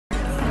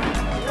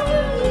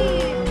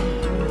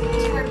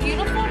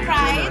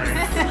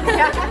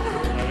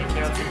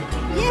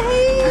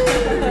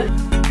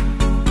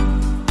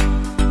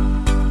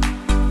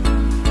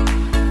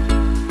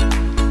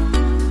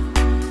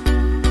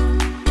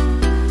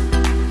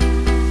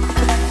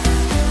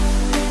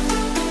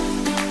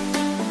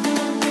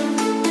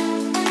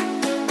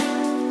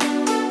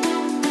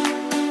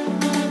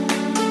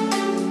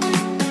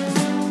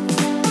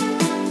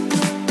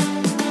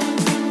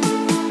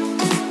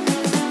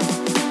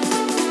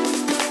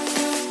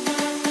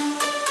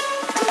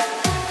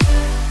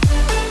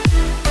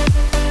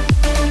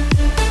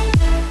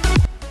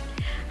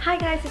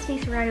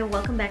Soraya.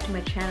 Welcome back to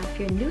my channel. If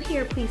you're new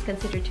here, please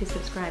consider to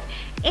subscribe.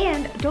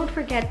 And don't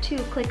forget to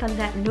click on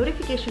that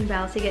notification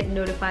bell to get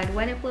notified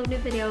when I upload new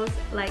videos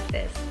like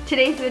this.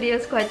 Today's video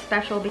is quite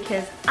special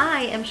because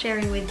I am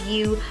sharing with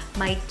you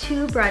my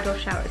 2 bridal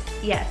showers.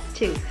 Yes,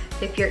 2.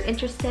 So if you're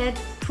interested,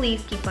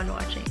 please keep on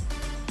watching.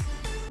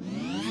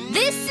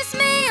 This is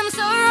me, I'm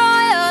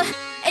Soraya,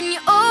 and you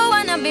all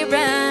wanna be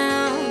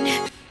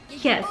round.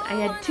 Yes, I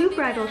had 2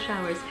 bridal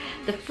showers.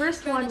 The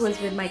first one was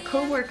with my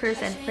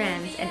co-workers and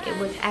friends, and it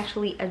was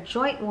actually a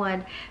joint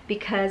one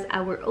because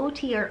our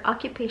OT, or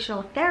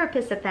occupational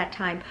therapist at that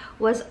time,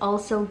 was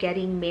also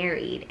getting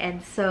married.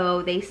 And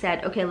so they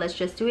said, okay, let's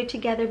just do it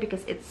together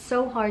because it's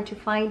so hard to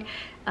find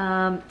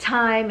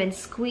time and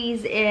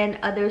squeeze in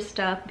other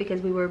stuff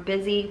because we were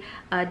busy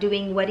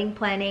doing wedding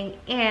planning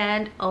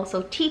and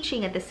also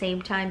teaching at the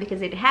same time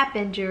because it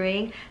happened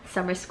during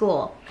summer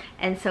school.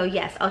 And so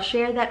yes, I'll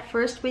share that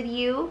first with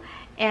you.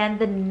 And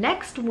the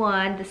next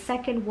one, the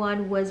second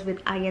one, was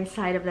with Ian's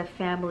side of the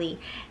family.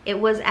 It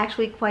was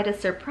actually quite a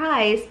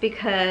surprise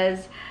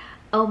because,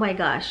 oh my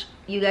gosh,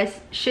 you guys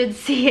should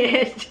see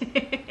it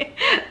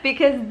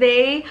because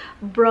they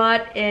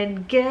brought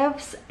in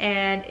gifts,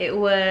 and it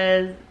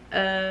was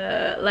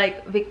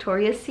like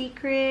Victoria's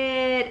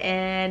Secret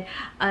and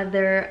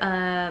other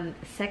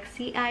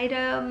sexy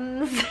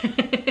items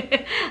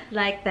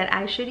like that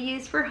I should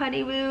use for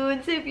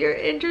honeymoons if you're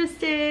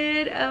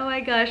interested. Oh my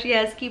gosh,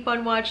 yes, keep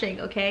on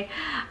watching, okay?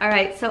 All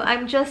right, so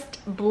I'm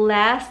just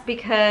blessed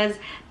because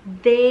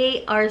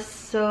they are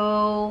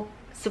so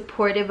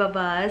supportive of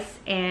us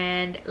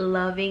and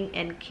loving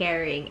and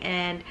caring.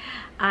 And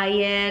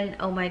Ian,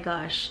 oh my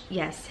gosh,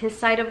 yes, his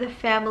side of the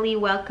family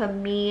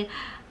welcomed me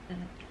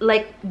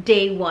like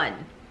day 1,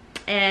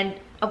 and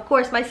of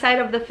course my side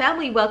of the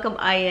family welcomed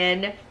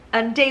Ian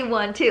on day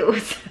 1 too.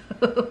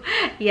 So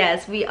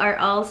yes, we are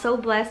all so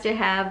blessed to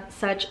have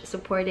such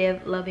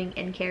supportive, loving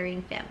and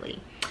caring family.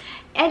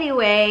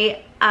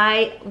 Anyway,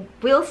 I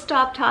will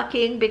stop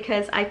talking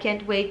because I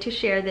can't wait to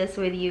share this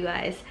with you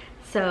guys,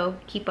 so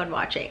keep on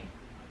watching.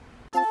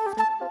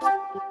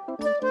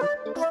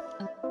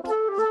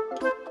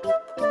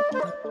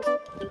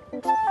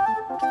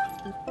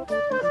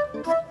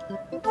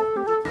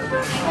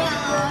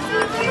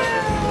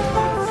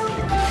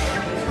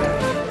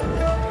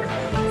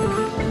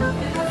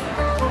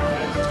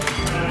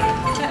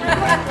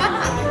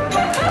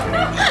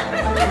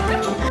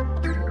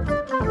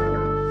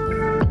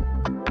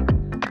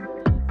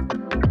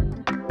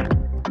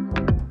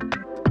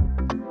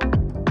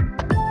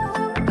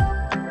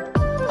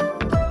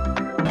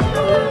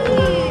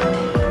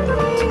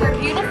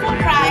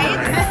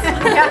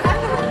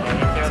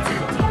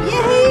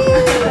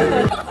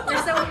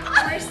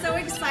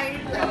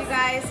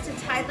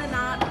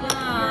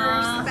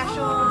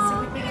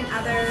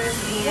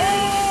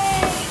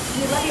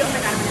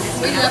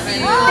 We love you. Thank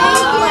you.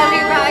 Love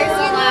you guys.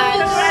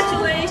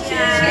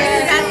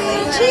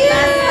 Congratulations.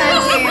 Cheers.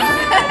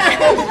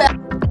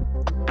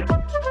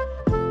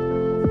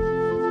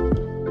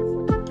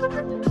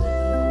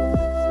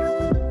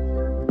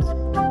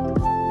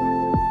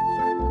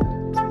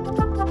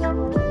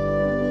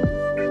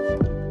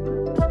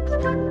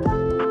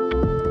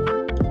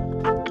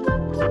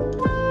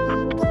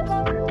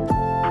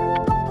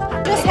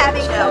 Just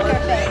having poker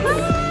face.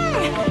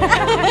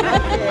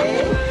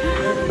 Okay.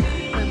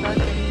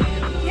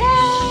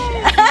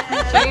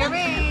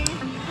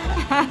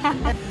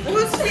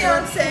 Who's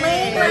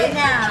fiance right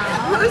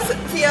now? Who's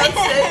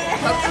fiance?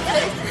 Poker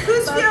face.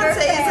 Whose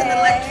fiance is an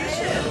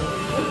electrician?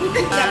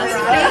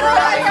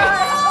 Soraya.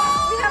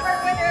 We have our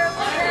winner.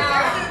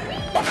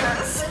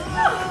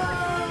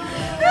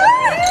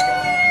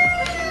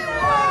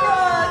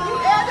 You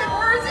added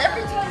words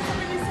every time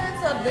somebody said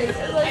something.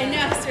 I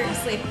know,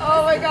 seriously.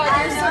 Oh my God,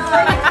 you're so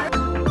funny.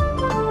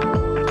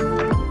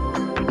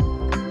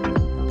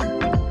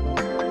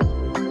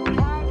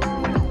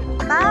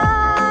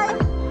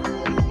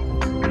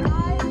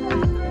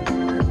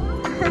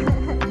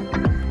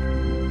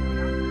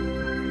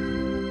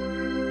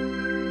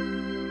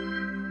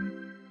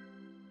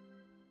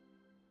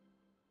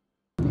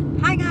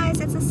 Hi guys,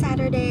 it's a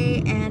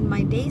Saturday and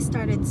my day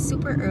started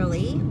super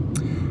early.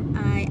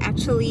 I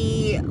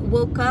actually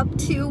woke up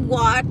to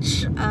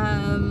watch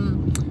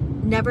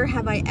Never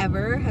Have I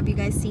Ever. Have you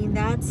guys seen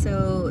that?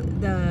 So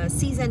the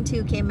season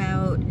 2 came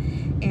out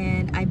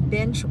and I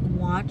binge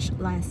watched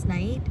last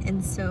night,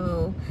 and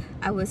so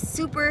I was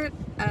super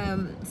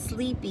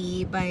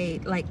sleepy by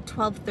like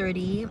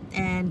 12:30,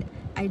 and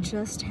I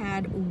just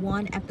had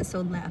 1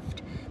 episode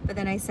left. But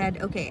then I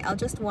said, okay, I'll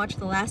just watch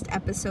the last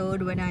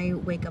episode when I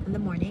wake up in the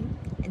morning.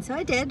 And so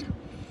I did.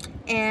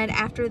 And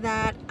after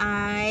that,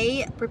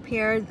 I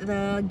prepared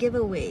the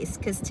giveaways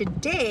because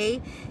today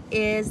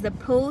is the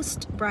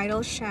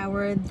post-bridal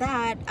shower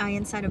that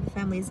Ian's side of the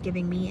family is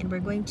giving me, and we're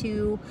going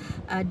to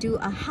do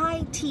a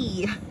high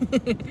tea.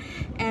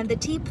 And the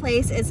tea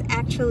place is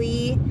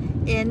actually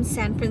in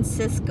San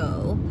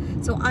Francisco.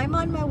 So I'm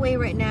on my way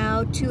right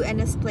now to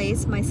Enna's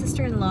place, my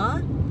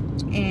sister-in-law,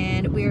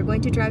 and we are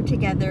going to drive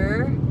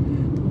together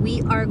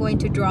we are going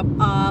to drop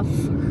off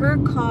her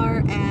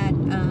car at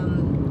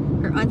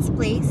her aunt's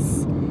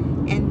place,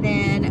 and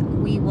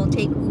then we will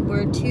take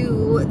Uber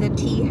to the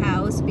tea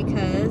house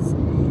because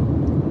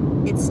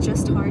it's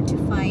just hard to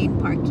find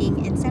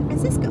parking in San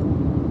Francisco.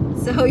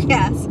 So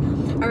yes,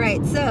 all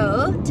right,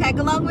 so tag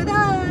along with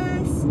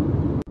us.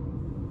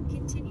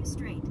 Continue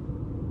straight.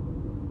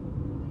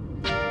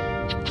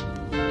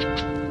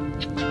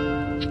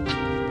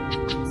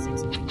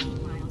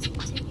 6.8 miles,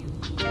 continue.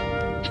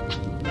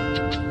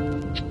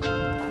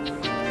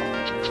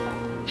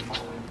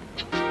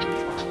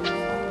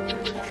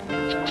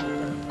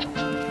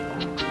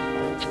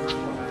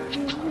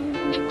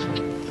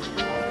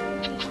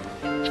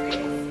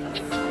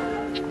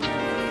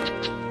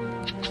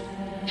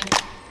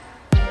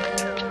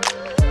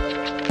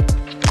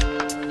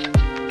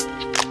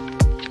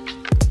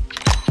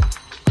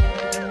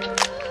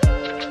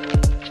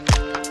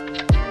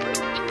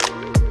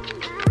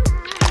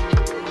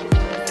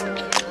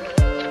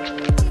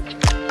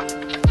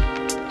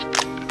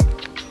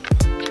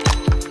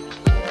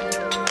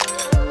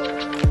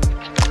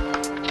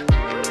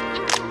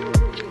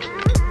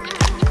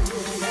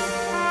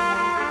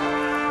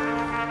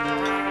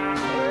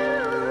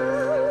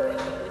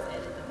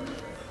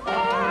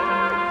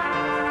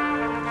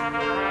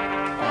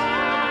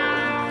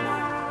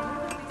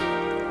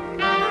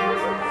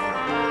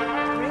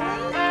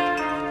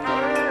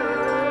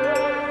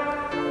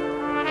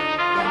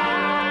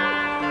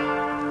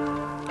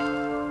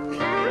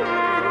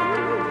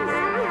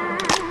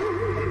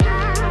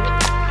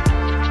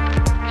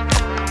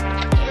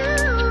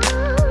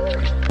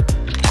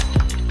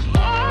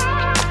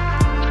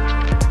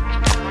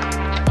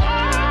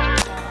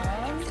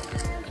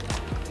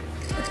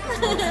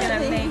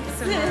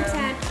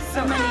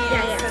 So many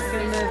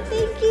accessories.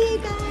 Thank you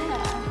guys.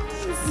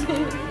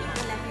 Okay.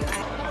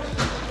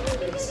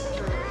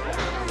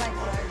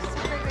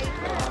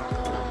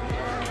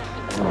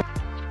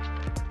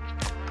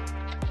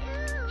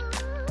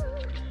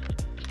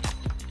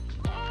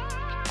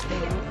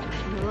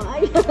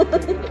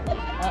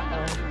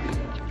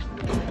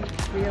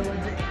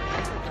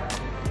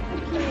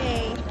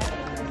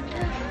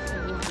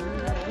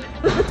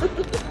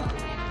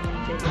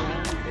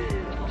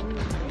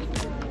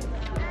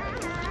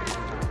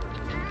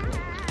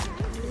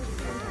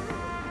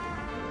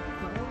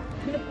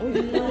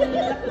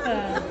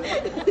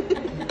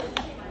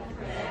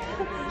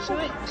 Show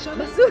it. Show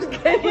this.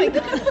 Oh my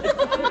God.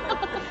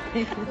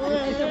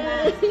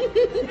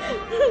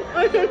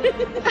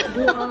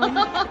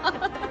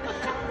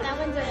 That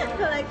one's a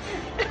Like,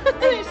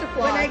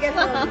 when I get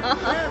home, Mom,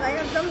 I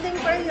have something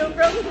for you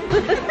from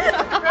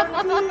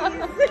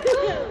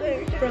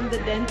from the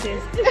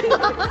dentist.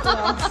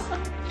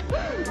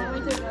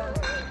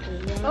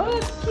 Oh,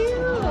 it's cute.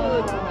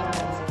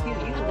 It's cute.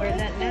 You can wear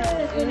that now.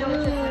 You know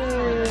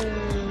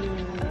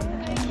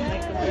Like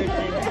a virgin.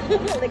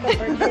 like a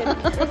virgin.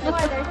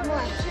 There's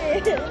more.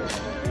 Shit.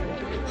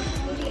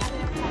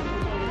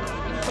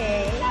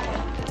 Okay.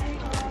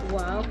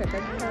 Wow,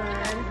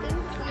 katakan.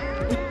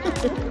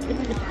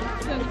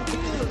 Thank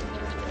you.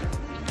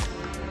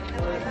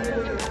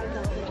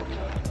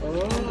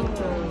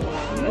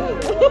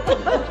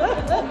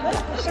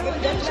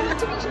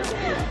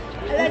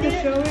 I have to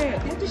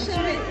show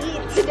it.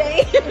 Eat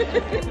today.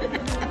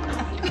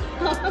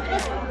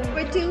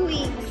 For 2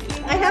 weeks.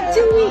 I have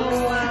 2 weeks.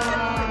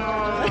 Wow.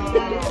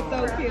 That is so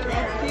cute.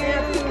 That's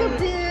cute. You go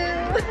next.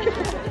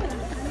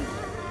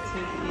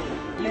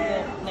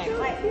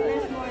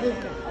 There's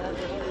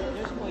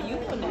more. You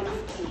go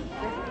next.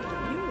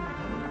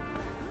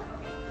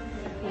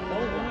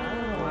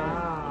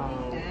 Wow.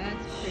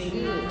 That's pretty.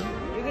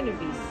 You're gonna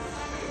be.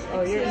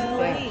 Oh, you're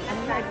sweet.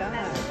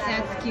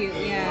 That's cute.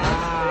 Yeah.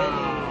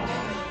 Wow.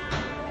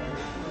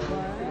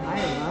 I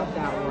love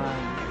that one.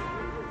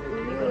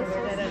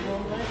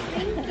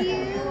 Thank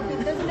you.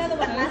 There's another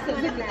one. Last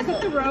one. Is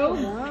that the robe?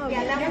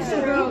 Yeah, that That's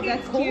one's the robe.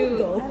 That's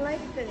cute. I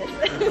like this.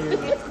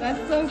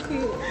 That's so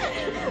cute.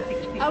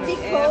 I'll be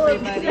cold.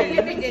 Everybody. You're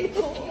gonna get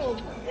cold.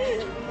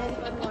 There's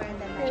one more and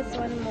then there's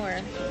one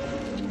more.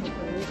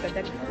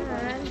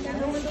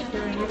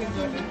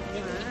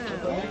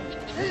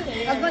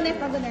 I'll go next.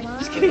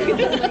 Just kidding.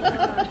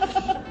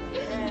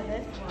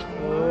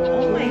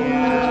 Oh my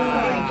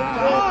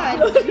God.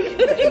 Hold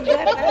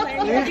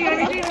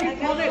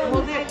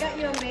it. I got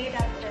you a maid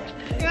outfit.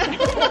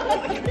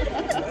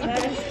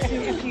 That is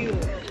too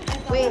cute.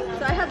 Wait,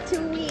 so I have 2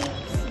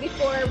 weeks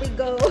before we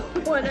go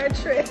on our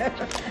trip. So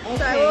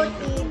I won't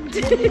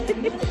eat.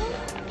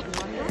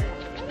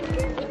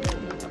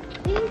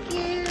 Thank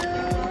you.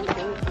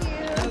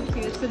 So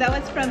cute. So that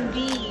one's from V.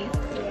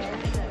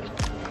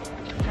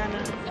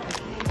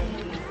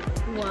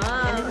 Wow.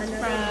 And this is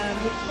from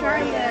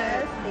Soraya.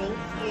 Thank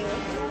you.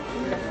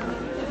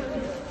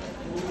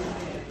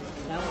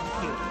 That one's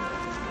cute.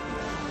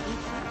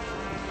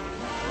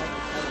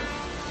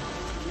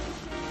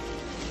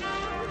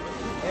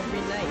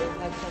 Every night you'll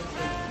have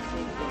something.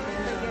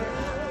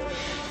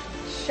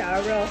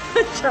 Sharo.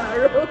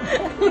 Charo.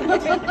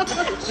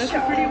 That's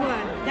a pretty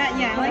one. That,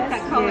 yeah, I like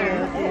that color.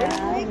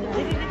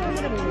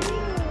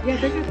 Yeah,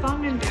 there's a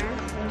thong in there.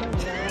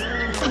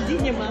 Hindi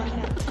niya ma.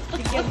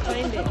 You can't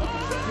find it.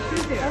 It's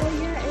in there.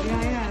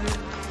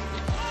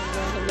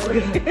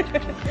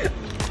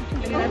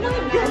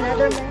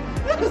 Another man.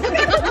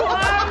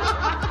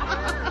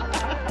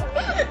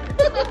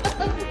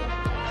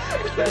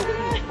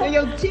 Oh,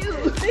 yo, two.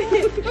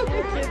 It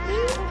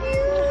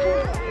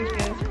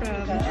goes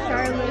from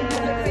Charlotte.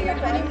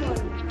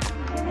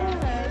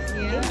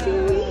 In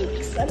 2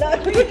 weeks. A lot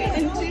of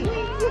In 2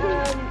 weeks.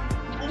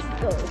 East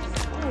Coast.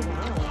 Oh,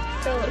 wow.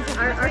 So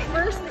our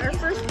first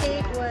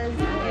date was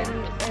in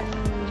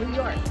New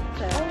York.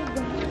 So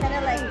kind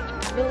of like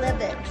relive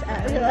it.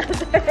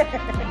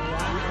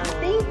 Wow.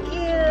 Thank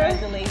you.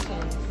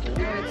 Congratulations. And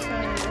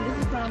this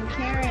is from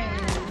Karen.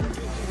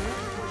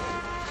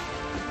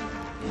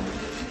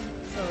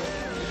 So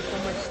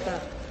much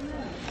stuff.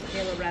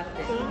 Yellow wrapped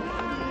it.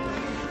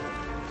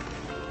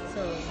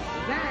 So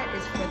that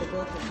is for the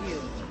both of you.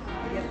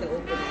 You have to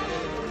open it.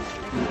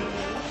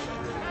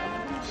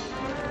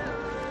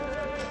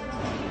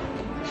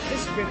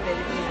 Just rip it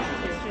if you want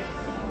to.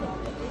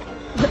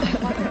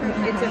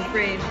 It's a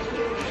frame.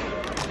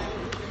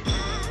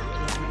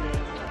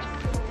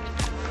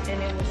 And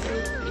it was so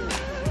cute.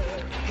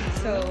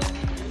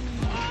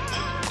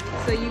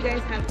 So you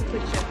guys have to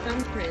put your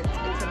thumbprint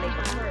to make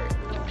a heart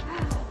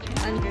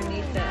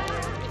underneath the.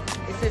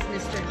 It says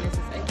Mr. and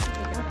Mrs. I can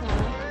take it off.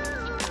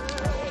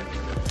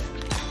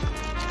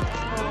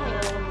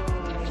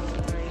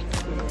 Mr.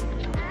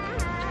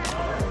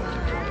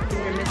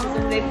 and Mrs.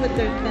 And they put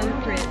their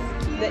thumbprint.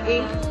 The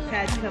ink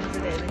pad comes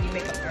with it, and then you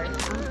make a heart.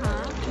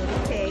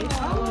 Okay.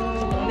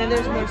 And then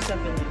there's more stuff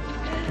in there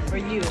for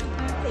you.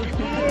 Thank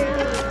you.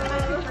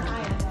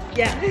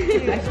 Yeah.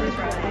 Actually,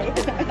 try.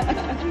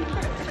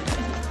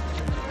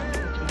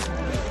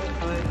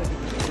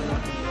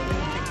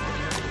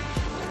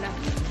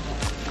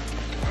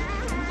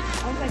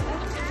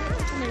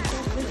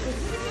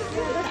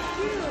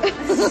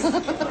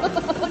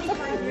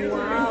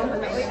 Wow.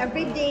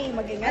 Every day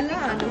mag-ingat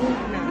ka.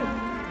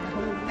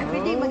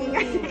 Every day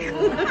mag-ingat ka.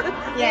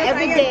 Yeah,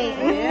 every day.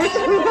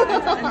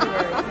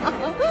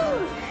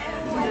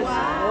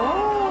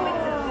 Wow.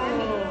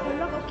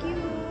 Look how cute.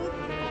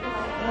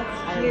 That's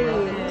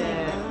cute.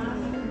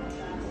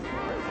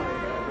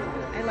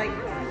 I like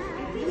that.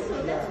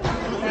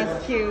 That's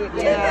cute.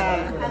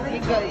 Yeah.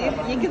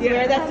 You can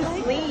wear that to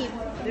sleep.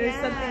 There's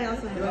something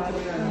else in the box.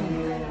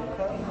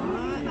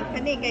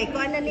 Kani kay ko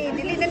ana ni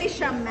dili na ni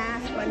siya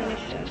mask, ko ni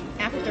siya.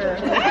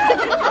 After.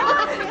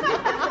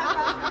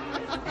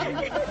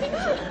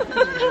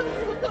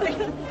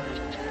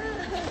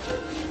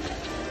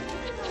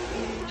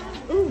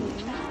 Ooh.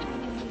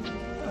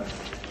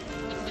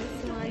 This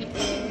one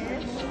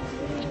is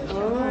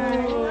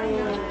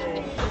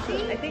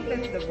I think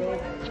that's the robe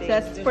thing.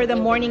 That's for the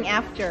morning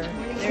after.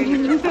 There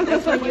you go.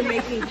 That's when you're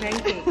making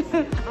pancakes.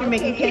 You're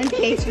making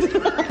pancakes.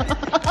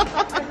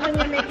 That's when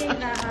you're making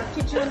the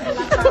kitchen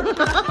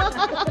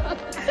bulaklak.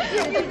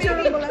 Kitchen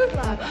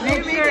bulaklak.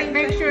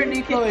 Make sure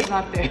Nico is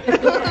not there.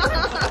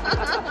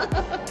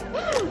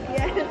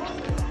 Yes.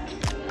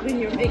 When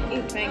you're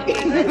making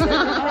pancakes.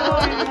 Oh,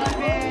 I love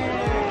it.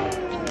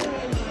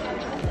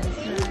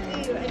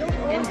 Thank you. I don't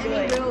own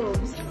any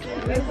robes.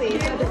 Really,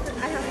 so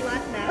I have a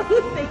lot now.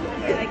 Thank you.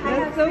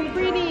 That's so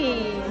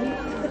pretty.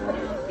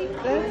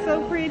 That's so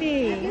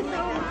pretty. Thank you so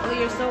much. Oh,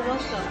 you're so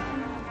welcome.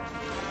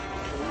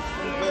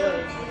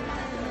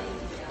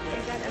 I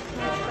got a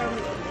snack from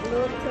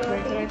Loto.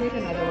 Can I take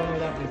another one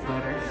without this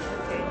letter?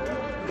 Okay.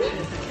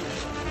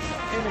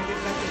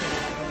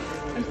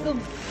 I'm still.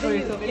 Oh,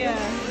 you're still video? Yeah.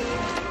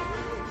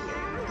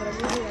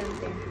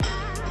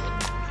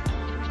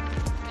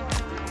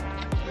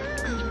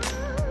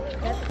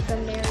 That's the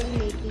Mary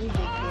making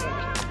video.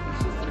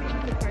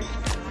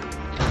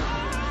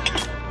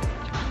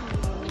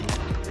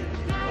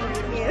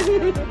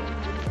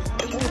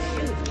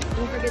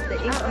 Don't forget the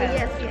ink Oh, pad.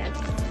 yes, yes.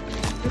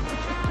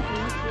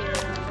 Thank you.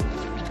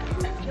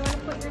 You want to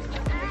put your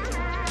stuff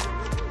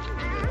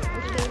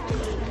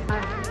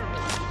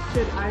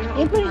Should I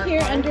You put it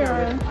here under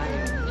our.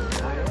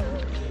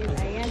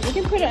 You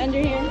can put it under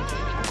here.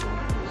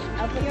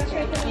 I'll put yours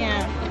right there.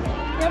 Yeah.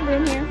 You have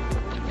room here.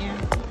 Yeah.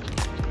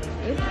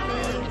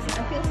 Thanks. I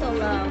feel so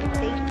loved.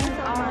 Thank you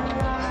so much.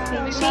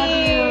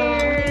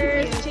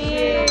 Cheers!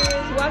 Cheers!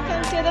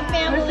 Welcome to the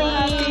family.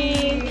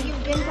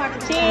 You've been part of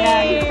the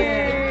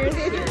Cheers!